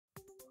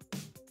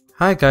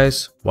Hi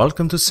guys,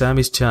 welcome to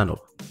Sammy's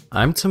channel.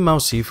 I'm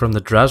Mousy from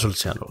the Drazzle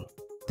channel.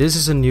 This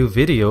is a new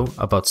video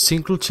about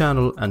single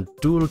channel and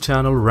dual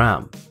channel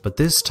RAM, but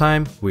this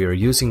time we are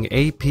using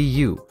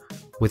APU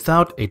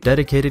without a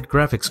dedicated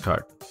graphics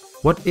card.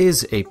 What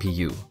is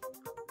APU?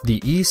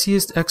 The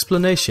easiest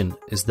explanation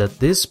is that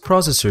this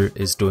processor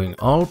is doing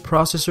all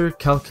processor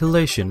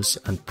calculations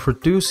and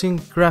producing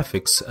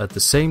graphics at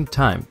the same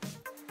time.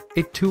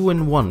 A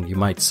two-in-one, you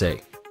might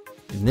say.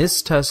 In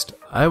this test,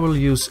 I will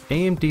use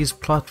AMD's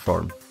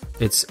platform,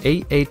 its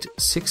A8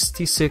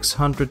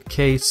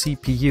 6600K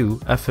CPU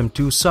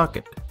FM2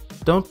 socket.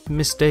 Don't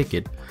mistake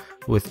it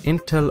with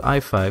Intel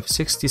i5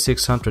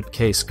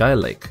 6600K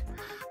Skylake.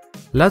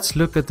 Let's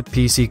look at the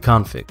PC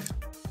config.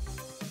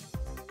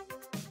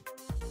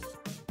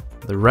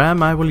 The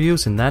RAM I will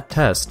use in that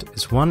test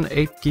is one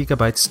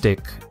 8GB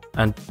stick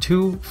and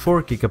two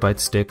 4GB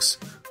sticks,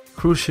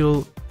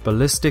 Crucial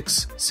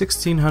Ballistix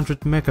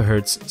 1600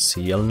 MHz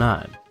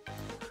CL9.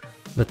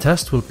 The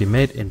test will be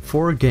made in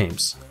 4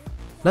 games.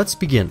 Let's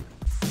begin.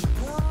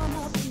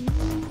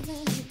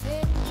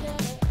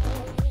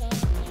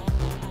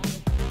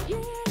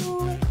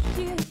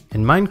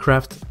 In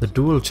Minecraft, the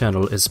dual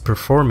channel is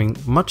performing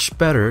much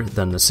better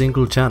than the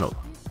single channel,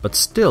 but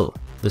still,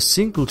 the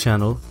single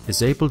channel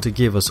is able to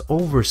give us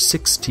over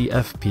 60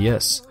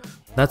 FPS.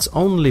 That's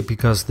only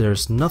because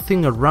there's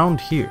nothing around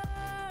here.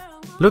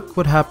 Look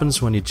what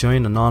happens when you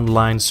join an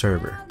online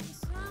server.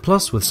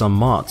 Plus with some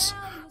mods.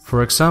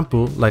 For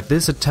example, like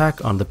this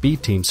attack on the B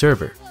team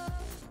server.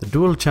 The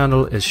dual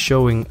channel is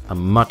showing a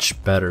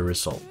much better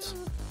result.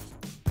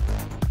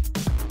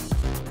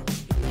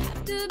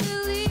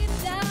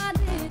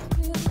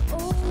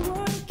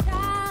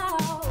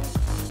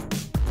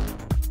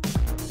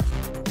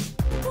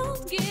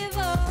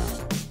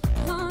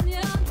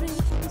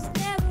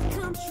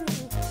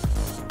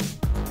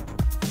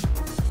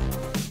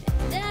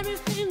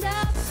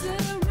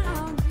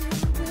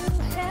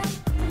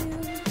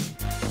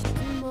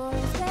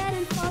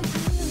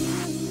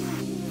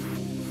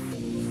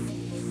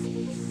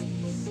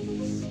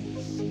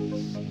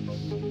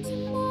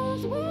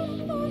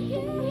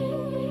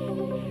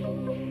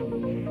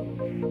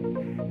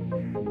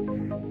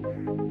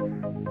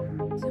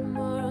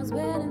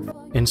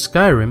 In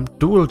Skyrim,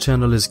 dual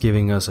channel is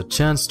giving us a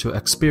chance to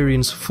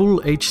experience full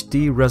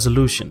HD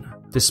resolution,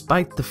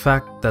 despite the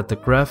fact that the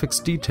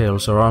graphics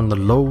details are on the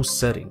low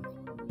setting.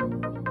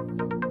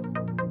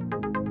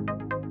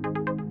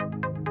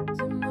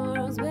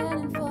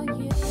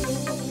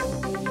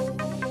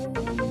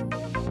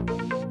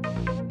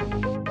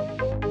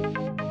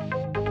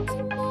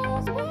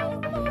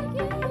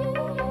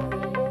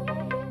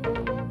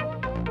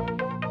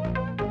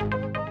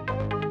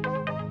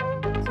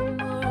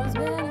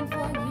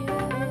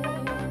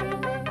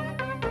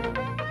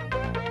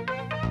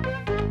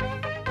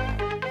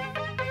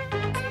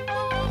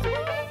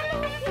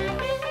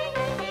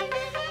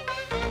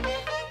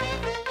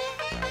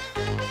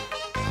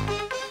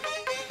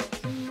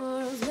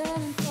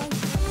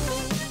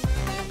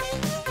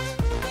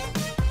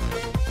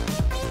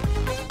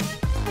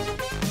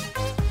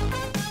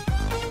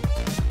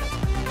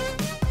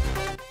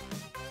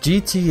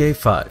 GTA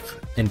 5.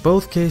 In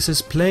both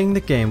cases, playing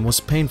the game was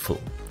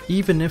painful,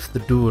 even if the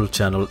dual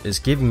channel is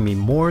giving me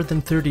more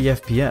than 30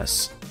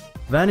 FPS.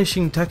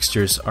 Vanishing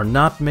textures are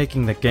not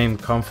making the game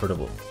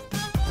comfortable.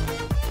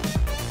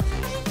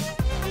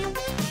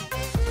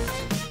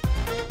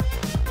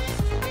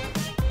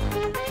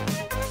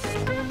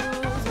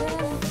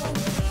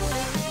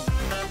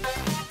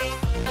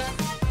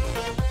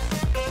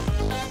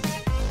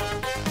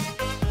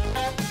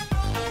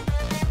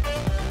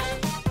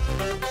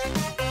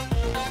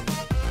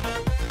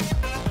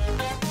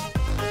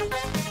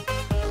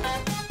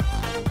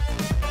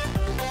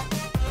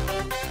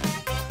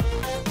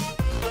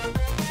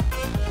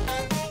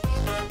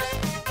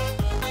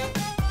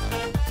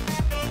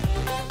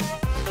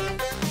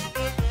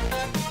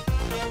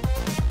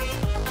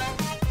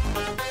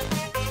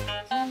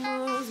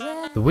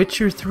 The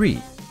Witcher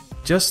 3.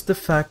 Just the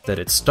fact that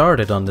it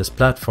started on this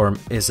platform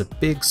is a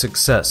big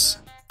success.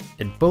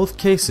 In both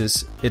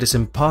cases, it is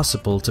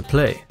impossible to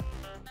play.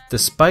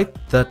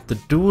 Despite that, the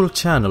dual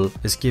channel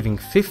is giving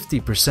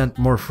 50%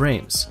 more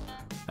frames.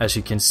 As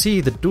you can see,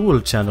 the dual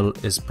channel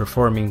is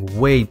performing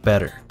way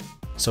better.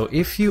 So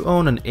if you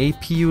own an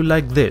APU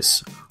like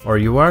this, or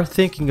you are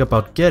thinking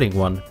about getting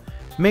one,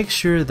 make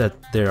sure that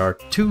there are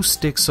 2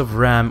 sticks of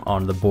RAM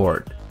on the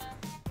board.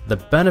 The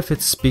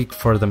benefits speak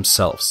for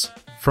themselves.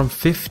 From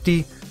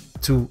 50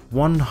 to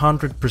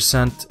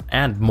 100%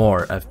 and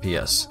more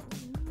FPS.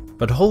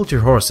 But hold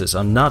your horses,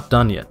 I'm not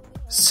done yet.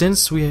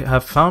 Since we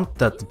have found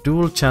that the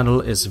dual channel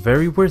is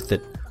very worth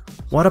it,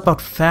 what about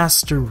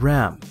faster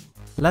RAM?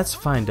 Let's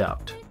find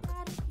out.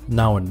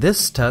 Now in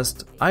this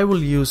test, I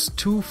will use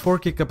two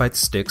 4GB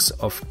sticks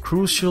of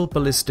Crucial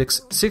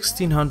Ballistix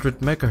 1600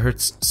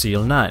 MHz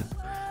CL9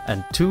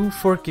 and two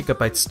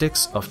 4GB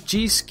sticks of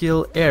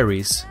G-Skill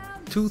Ares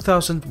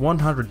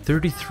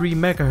 2133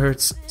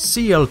 MHz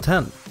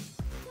CL10,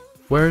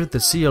 where the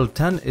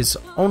CL10 is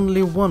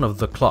only one of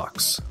the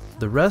clocks.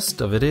 The rest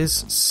of it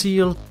is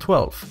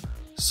CL12,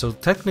 so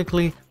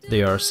technically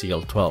they are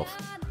CL12.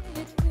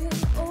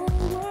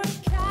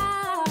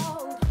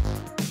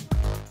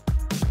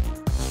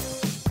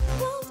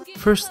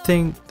 First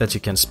thing that you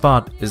can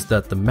spot is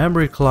that the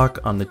memory clock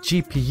on the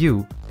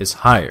GPU is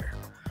higher.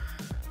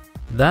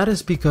 That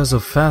is because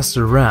of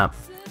faster RAM.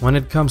 When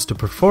it comes to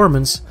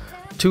performance,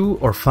 2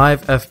 or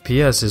 5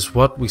 FPS is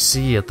what we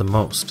see at the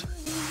most.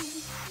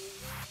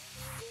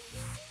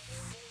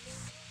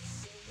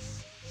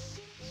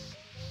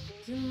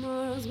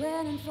 Tomorrow's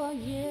waiting for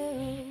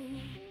you.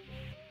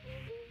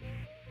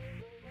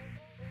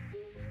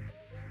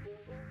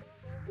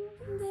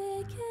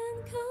 They can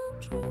come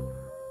true.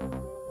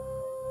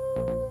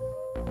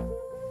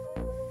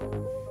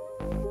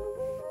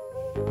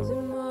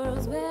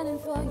 Tomorrow's waiting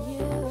for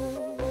you.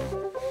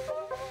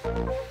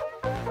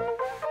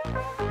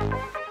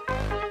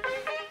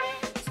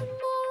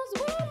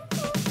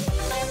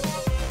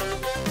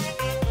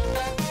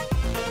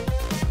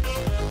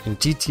 In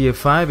GTA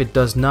 5 it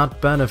does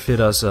not benefit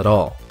us at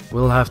all.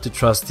 We'll have to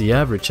trust the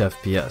average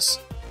FPS.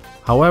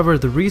 However,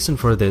 the reason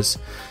for this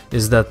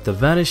is that the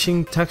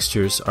vanishing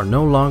textures are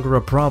no longer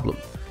a problem.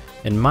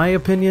 In my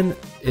opinion,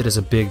 it is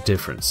a big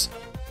difference.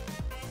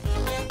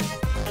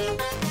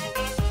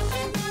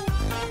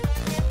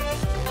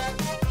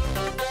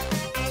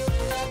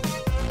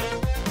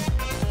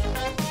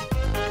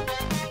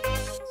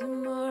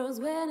 Tomorrow's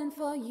waiting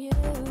for you.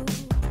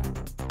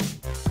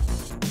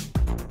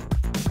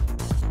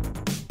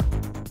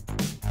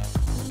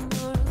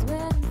 Tomorrow's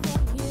waiting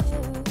for you.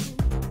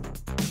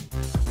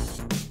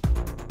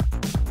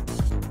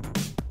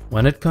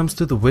 When it comes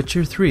to The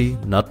Witcher 3,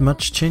 not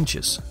much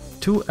changes.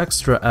 2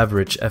 extra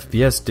average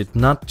FPS did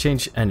not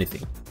change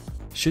anything.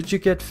 Should you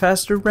get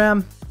faster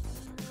RAM?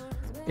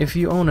 If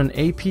you own an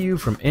APU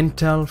from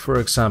Intel, for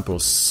example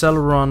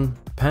Celeron,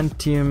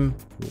 Pentium,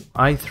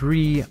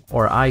 i3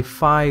 or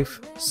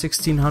i5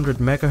 1600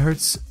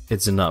 MHz,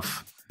 it's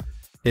enough.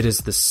 It is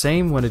the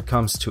same when it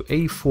comes to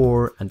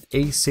A4 and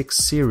A6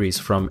 series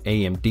from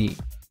AMD.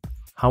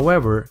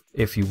 However,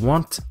 if you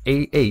want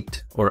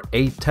A8 or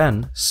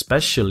A10,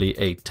 especially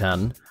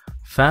A10,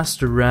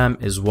 faster RAM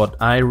is what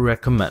I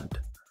recommend.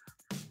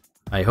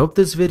 I hope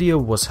this video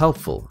was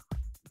helpful.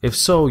 If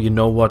so, you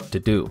know what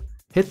to do.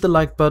 Hit the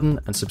like button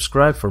and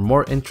subscribe for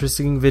more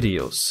interesting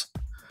videos.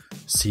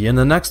 See you in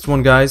the next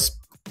one, guys!